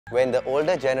When the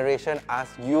older generation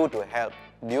asks you to help,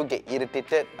 do you get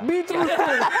irritated? Be truthful.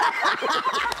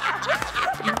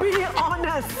 Be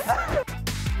honest.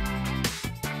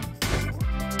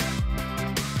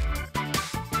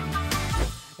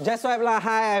 Just Swipe lah.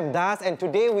 Hi, I'm Das, and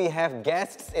today we have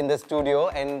guests in the studio,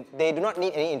 and they do not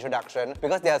need any introduction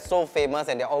because they are so famous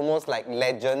and they're almost like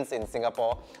legends in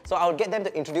Singapore. So I'll get them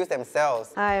to introduce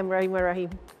themselves. Hi, I'm Rahimah Rahim.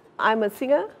 I'm a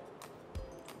singer.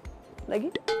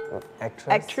 Lagi?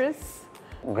 Actress.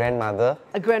 Grandmother.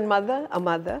 A grandmother, a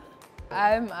mother.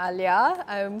 I'm Alia.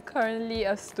 I'm currently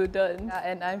a student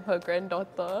and I'm her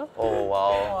granddaughter. Oh,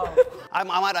 wow. I'm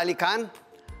Ahmad Ali Khan.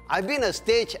 I've been a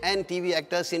stage and TV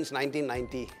actor since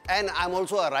 1990. And I'm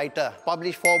also a writer.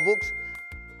 Published 4 books.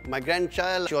 My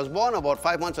grandchild, she was born about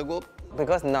 5 months ago.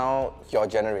 Because now your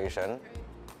generation,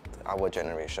 our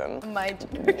generation, My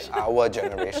generation. our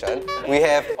generation, we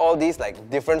have all these like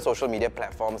different social media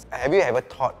platforms. Have you ever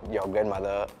taught your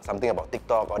grandmother something about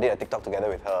TikTok or did a TikTok together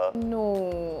with her?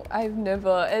 No, I've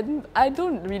never, and I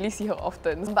don't really see her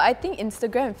often. But I think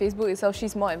Instagram and Facebook itself,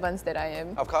 she's more advanced than I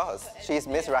am. Of course. She's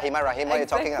Miss Rahimah Rahim. What are you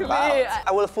talking Exactly. about?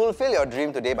 I will fulfill your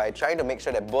dream today by trying to make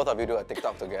sure that both of you do a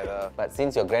TikTok together. But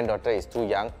since your granddaughter is too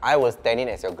young, I will stand in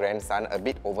as your grandson, a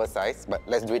bit oversized, but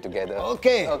let's do it together.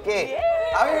 Okay. Okay.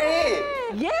 Are we ready?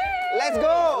 Yeah! Let's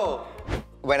go!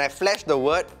 When I flash the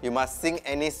word, you must sing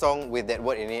any song with that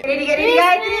word in it.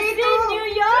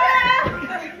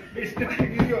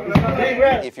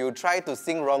 If you try to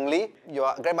sing wrongly,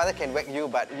 your grandmother can whack you,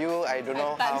 but you, I don't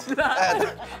know how.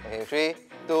 Okay, 3,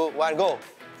 2, 1, go!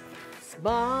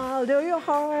 Smile though your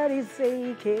heart is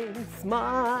aching,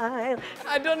 smile.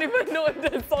 I don't even know if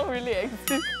that song really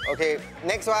exists. Okay,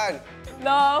 next one.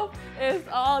 Love is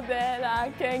all that I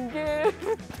can give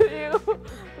to you.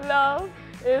 Love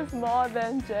is more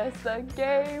than just a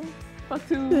game for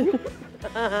two.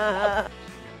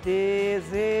 This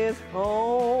is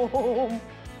home,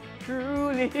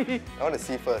 truly. I want to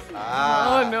see first.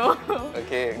 Oh no.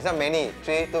 Okay, it's not many.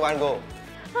 3, 2, 1, go.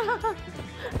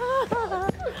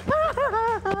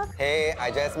 Hey, I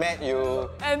just met you.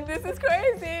 And this is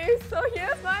crazy, so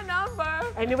here's my number.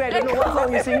 Anyway, I don't know what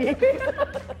song you're singing.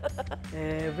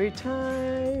 Every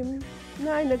time,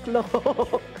 9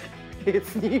 o'clock,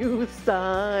 it's news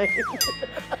time.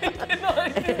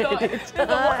 It's not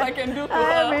what I can do for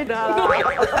Every her.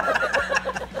 night.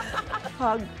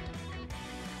 Hug.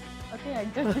 Okay, I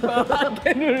just give her a hug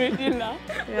and already laugh.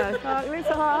 Yeah, hug. Let's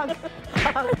hug.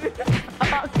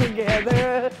 Hug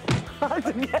together. Hug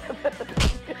together.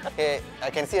 Okay, I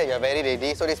can see that you're very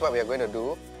ready, so this is what we are going to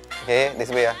do. Okay, this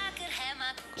way.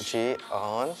 Gucci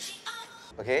on.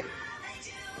 Okay.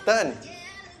 Turn.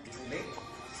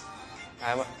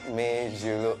 I made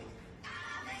you look.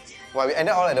 Wow, we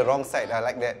ended all at the wrong side. I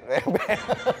like that. Very bad.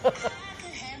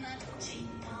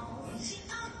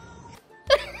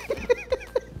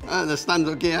 The stun's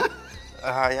okay, huh?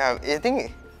 Yeah, I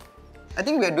think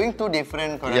we are doing 2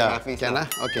 different choreographies. Yeah, can now.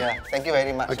 Okay. Yeah, thank you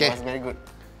very much. Okay. It was very good.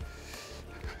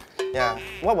 Yeah.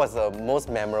 What was the most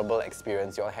memorable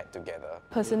experience you all had together?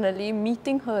 Personally,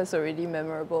 meeting her is already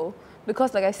memorable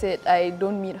because, like I said, I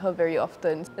don't meet her very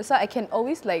often. That's why I can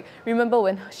always remember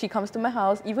when she comes to my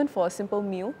house, even for a simple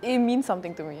meal. It means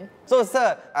something to me. So,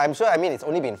 sir, I'm sure, it's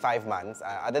only been 5 months.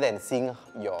 Other than seeing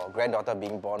your granddaughter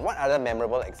being born, what other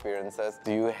memorable experiences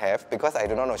do you have? Because I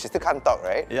do not know, she still can't talk,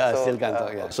 right? Yeah, so, still can't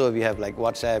talk, yeah. So we have like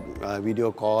WhatsApp,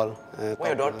 video call.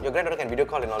 Well, your granddaughter can video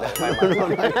call and all that. 5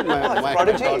 months. my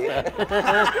Prodigy.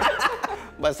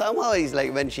 But somehow it's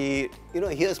like when she,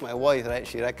 hears my voice, right?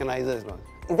 She recognizes.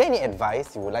 Is there any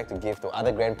advice you would like to give to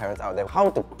other grandparents out there? How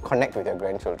to connect with your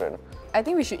grandchildren? I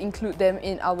think we should include them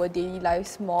in our daily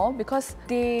lives more because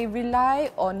they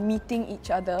rely on meeting each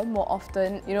other more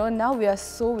often. Now we are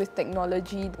so with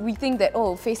technology. We think that,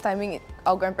 FaceTiming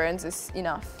our grandparents is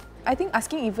enough. I think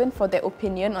asking even for their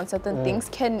opinion on certain things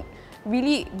can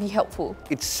really be helpful.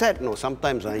 It's sad,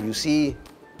 sometimes you see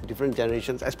different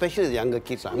generations, especially the younger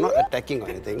kids. I'm not attacking or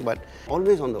anything, but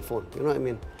always on the phone, you know what I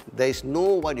mean? There is no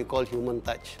what you call human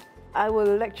touch. I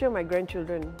will lecture my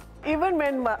grandchildren. Even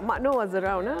when Makno was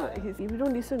around, if you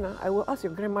don't listen, I will ask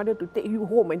your grandmother to take you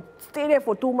home and stay there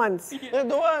for 2 months. Don't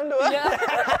want.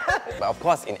 But of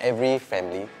course, in every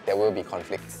family, there will be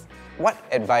conflicts. What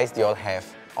advice do you all have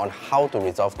on how to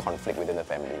resolve conflict within the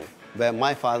family? Where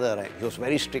my father, right, he was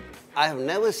very strict. I have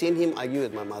never seen him argue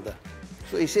with my mother.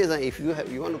 So he says that if you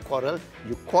want to quarrel,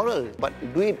 you quarrel, but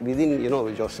do it within,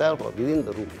 yourself or within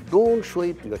the room. Don't show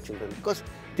it to your children because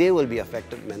they will be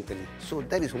affected mentally. So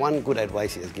that is one good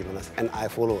advice he has given us, and I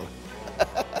follow.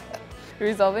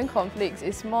 Resolving conflicts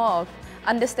is more of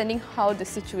understanding how the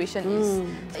situation is.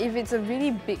 If it's a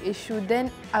really big issue,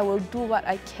 then I will do what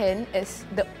I can as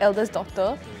the eldest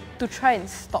daughter to try and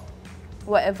stop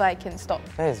whatever I can stop.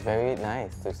 That is very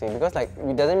nice to see, because like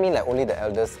it doesn't mean like only the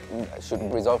elders should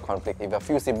resolve conflict. If a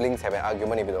few siblings have an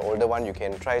argument, if you're the older one, you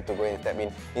can try to go and step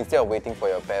in instead of waiting for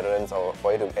your parents or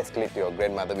for you to escalate to your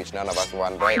grandmother, which none of us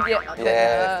want, right?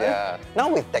 Yeah.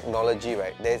 Now with technology,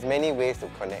 right, there's many ways to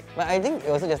connect. But I think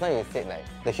also just now you said like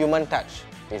the human touch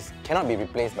cannot be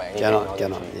replaced by any technology.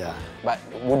 Cannot, yeah. But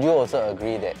would you also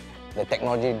agree that the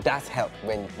technology does help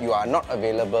when you are not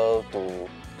available to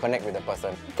connect with the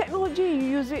person? Technology, you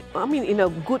use it, I mean, in a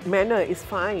good manner is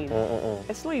fine.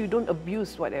 As long as you don't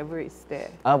abuse whatever is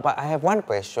there. But I have one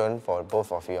question for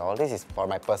both of you all. This is for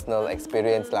my personal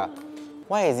experience lah.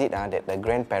 Why is it that the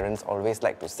grandparents always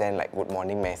like to send like good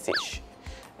morning message?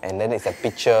 And then it's a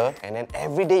picture, and then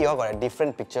every day you all got a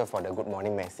different picture for the good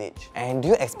morning message. And do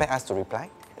you expect us to reply?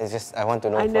 It's just, I want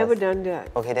to know I first. never done that.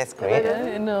 Okay, that's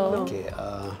great. No. Okay,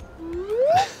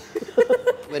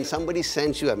 when somebody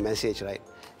sends you a message, right,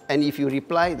 and if you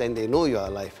reply, then they know you are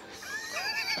alive.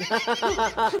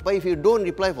 But if you don't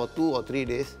reply for 2 or 3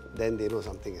 days, then they know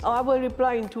something else. Oh, I will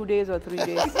reply in 2 days or 3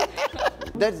 days.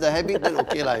 That's the habit, then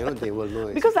okay lah, you know, they will know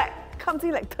it. Because I comes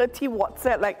in like 30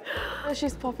 WhatsApp, like...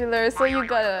 She's popular, so you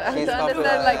gotta She's understand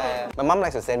popular, like... yeah. My mum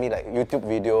likes to send me like YouTube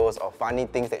videos or funny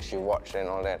things that she watched and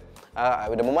all that.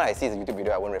 The moment I see the YouTube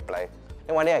video, I won't reply.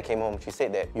 Then one day I came home, she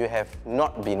said that you have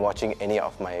not been watching any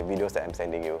of my videos that I'm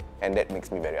sending you, and that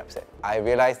makes me very upset. I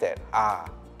realized that,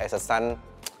 as a son,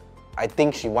 I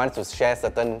think she wants to share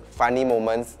certain funny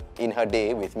moments in her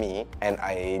day with me, and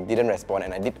I didn't respond,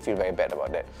 and I did feel very bad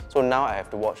about that. So now I have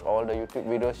to watch all the YouTube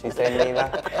videos she sent me lah.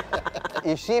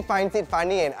 If she finds it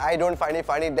funny and I don't find it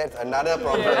funny, that's another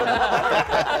problem.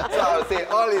 So I'll say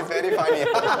all is very funny.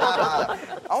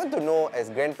 I want to know, as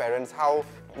grandparents, how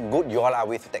good you all are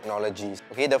with technology.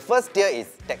 Okay, the first tier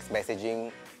is text messaging,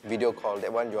 video call,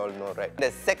 that one you all know, right?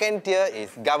 The second tier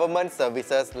is government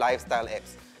services, lifestyle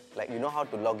apps. Like, you know how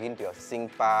to log into your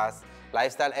SingPass,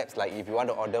 lifestyle apps, like if you want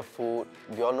to order food,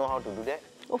 do you all know how to do that?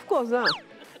 Of course,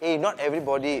 Hey, not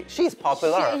everybody. She's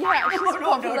popular. She's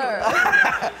popular.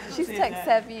 She's tech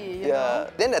savvy, you know?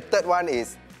 Then the third one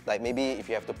is, like maybe if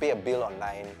you have to pay a bill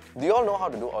online. Do you all know how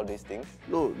to do all these things?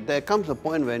 No, there comes a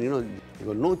point when, you know, you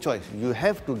got no choice. You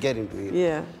have to get into it.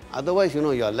 Yeah. Otherwise, you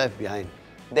know, you are left behind.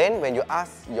 Then when you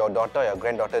ask your daughter or your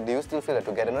granddaughter, do you still feel the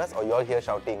togetherness, or you all hear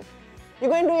shouting? You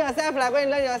go and do yourself lah, go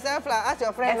and learn yourself lah, ask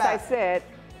your friend As lah. I said,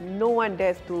 no one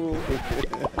dares to...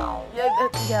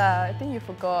 Yeah, I think you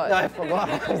forgot. No, I forgot.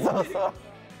 I'm so sorry.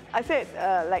 I said,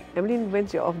 like, Emeline,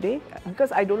 when's your off day?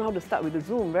 Because I don't know how to start with the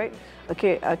Zoom, right?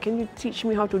 Okay, can you teach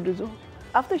me how to do Zoom?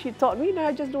 After she taught me, then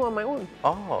I just do on my own.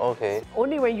 Oh, okay.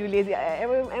 Only when you lazy.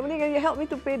 Emeline, can you help me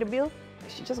to pay the bill?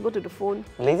 She just go to the phone.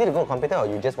 Lazy to go computer, or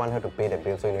you just want her to pay the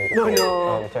bill so you don't need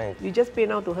to pay? No. You just pay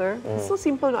now to her. It's so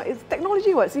simple now. It's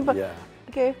technology, what? Simple. Yeah.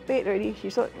 Okay, paid already. She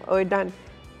said, oh, done.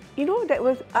 You know, that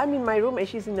was, I'm in my room and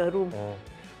she's in her room.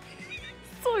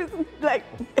 So it's like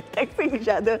texting each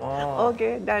other.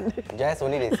 Okay, done. Just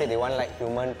only they say they want like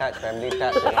human touch, family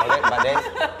touch and all that, but then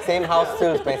same house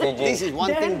still messaging. This is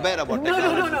one thing bad about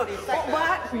technology.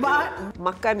 No. But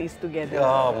makan is together.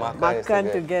 Oh, makan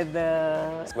is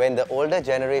together. When the older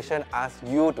generation asks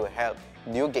you to help,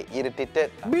 do you get irritated?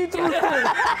 Be truthful.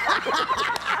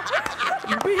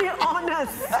 Be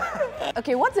honest.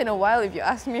 Okay, once in a while, if you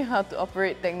ask me how to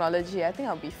operate technology, I think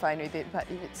I'll be fine with it. But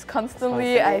if it's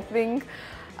constantly, I think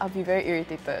I'll be very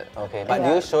irritated. Okay, but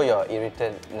do you show your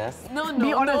irritedness? No, I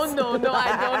don't.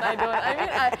 I mean,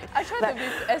 I try to be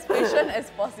as patient as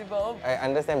possible. I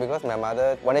understand, because my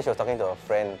mother, one day she was talking to a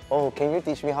friend. Oh, can you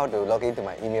teach me how to log into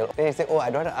my email? Then she said, oh, I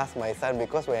don't want to ask my son,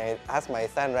 because when I ask my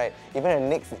son, right, even the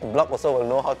next block also will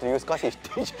know how to use, because he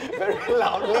teach very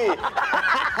loudly.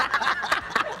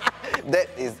 That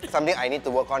is something I need to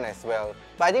work on as well.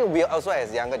 But I think we also,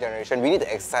 as younger generation, we need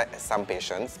to exercise some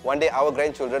patience. One day our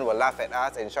grandchildren will laugh at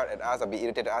us and shout at us or be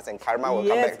irritated at us, and karma will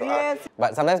come back to us.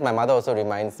 But sometimes my mother also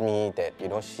reminds me that, you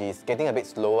know, she's getting a bit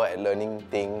slower at learning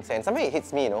things, and sometimes it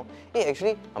hits me, you know, hey,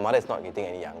 actually, my mother is not getting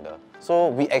any younger. So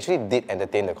we actually did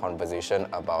entertain the conversation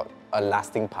about a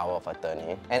lasting power of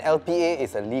attorney. An LPA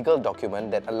is a legal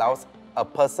document that allows a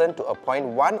person to appoint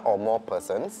one or more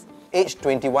persons aged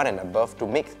 21 and above to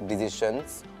make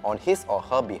decisions on his or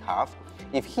her behalf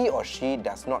if he or she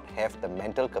does not have the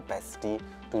mental capacity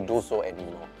to do so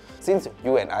anymore. Since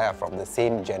you and I are from the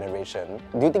same generation,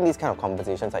 do you think these kind of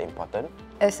conversations are important?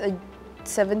 As a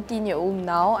 17-year-old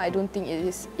now, I don't think it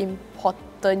is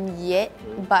important yet,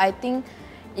 but I think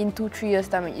in 2-3 years'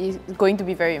 time is going to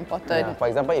be very important. Yeah, for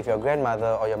example, if your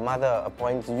grandmother or your mother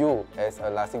appoints you as a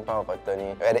lasting power of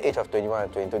attorney at the age of 21 or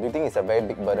 22, do you think it's a very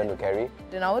big burden to carry?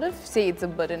 Then I wouldn't say it's a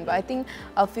burden, but I think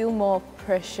I'll feel more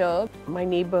pressure. My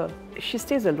neighbor, she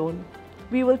stays alone.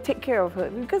 We will take care of her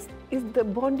because it's the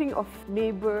bonding of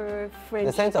neighbor, friends.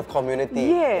 The sense of community.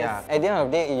 Yes. Yeah. At the end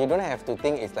of the day, you don't have to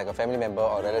think it's like a family member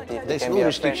or relative. There's It can no be a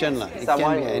restriction, friend, it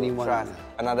someone can be you anyone. trust.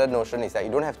 Another notion is that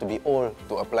you don't have to be old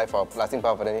to apply for a lasting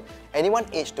power of attorney. Anyone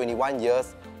aged 21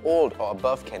 years old or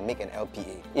above can make an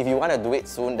LPA. If you want to do it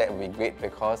soon, that would be great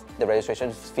because the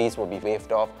registration fees will be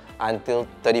waived off until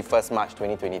 31st March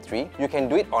 2023. You can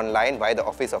do it online via the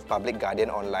Office of Public Guardian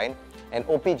online, and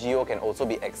OPGO can also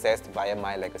be accessed via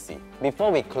My Legacy.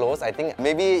 Before we close, I think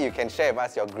maybe you can share with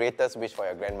us your greatest wish for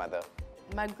your grandmother.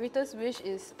 My greatest wish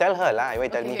is... Tell her lah, you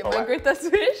tell me for my what? greatest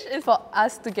wish is for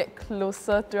us to get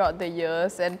closer throughout the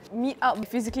years and meet up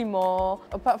physically more.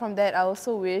 Apart from that, I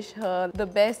also wish her the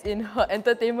best in her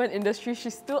entertainment industry.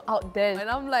 She's still out there. And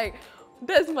I'm like,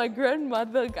 that's my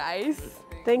grandmother, guys.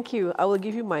 Thank you. I will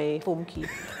give you my home key.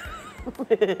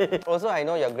 Also, I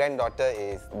know your granddaughter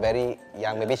is very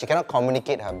young. Maybe she cannot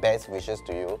communicate her best wishes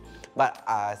to you. But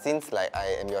since like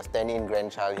I am your stand-in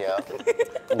grandchild here,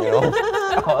 you know,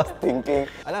 I was thinking,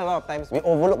 a lot of times we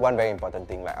overlook one very important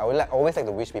thing. Like I would always like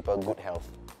to wish people good health.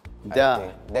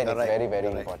 Yeah, that is right, very, very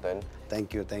right. important.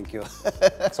 Thank you, thank you.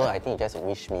 So I think you just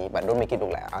wish me, but don't make it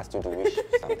look like I asked you to wish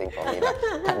something for me.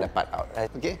 Cut the part out.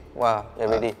 Okay. Wow, you're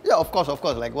ready? Yeah, of course,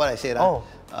 like what I said. Oh.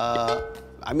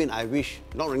 I mean, I wish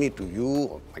not only to you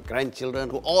or my grandchildren,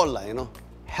 to all, you know,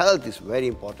 health is very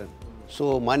important.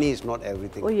 So money is not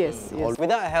everything. Oh yes, yes.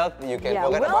 Without health, you can Yeah,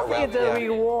 forget about wealth wealth. is a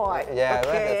reward. Yeah, wealth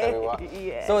is a Okay. reward.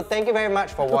 Yes. So thank you very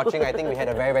much for watching. I think we had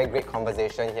a very, very great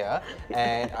conversation here,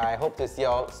 and I hope to see you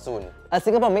all soon. A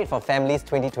Singapore Made for Families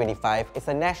 2025 is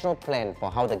a national plan for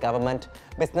how the government,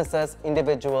 businesses,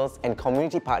 individuals, and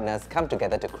community partners come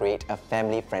together to create a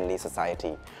family-friendly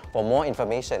society. For more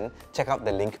information, check out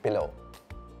the link below.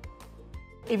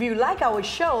 If you like our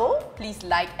show, Please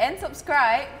like and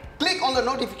subscribe. Click on the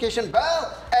notification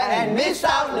bell And miss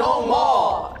out no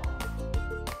more!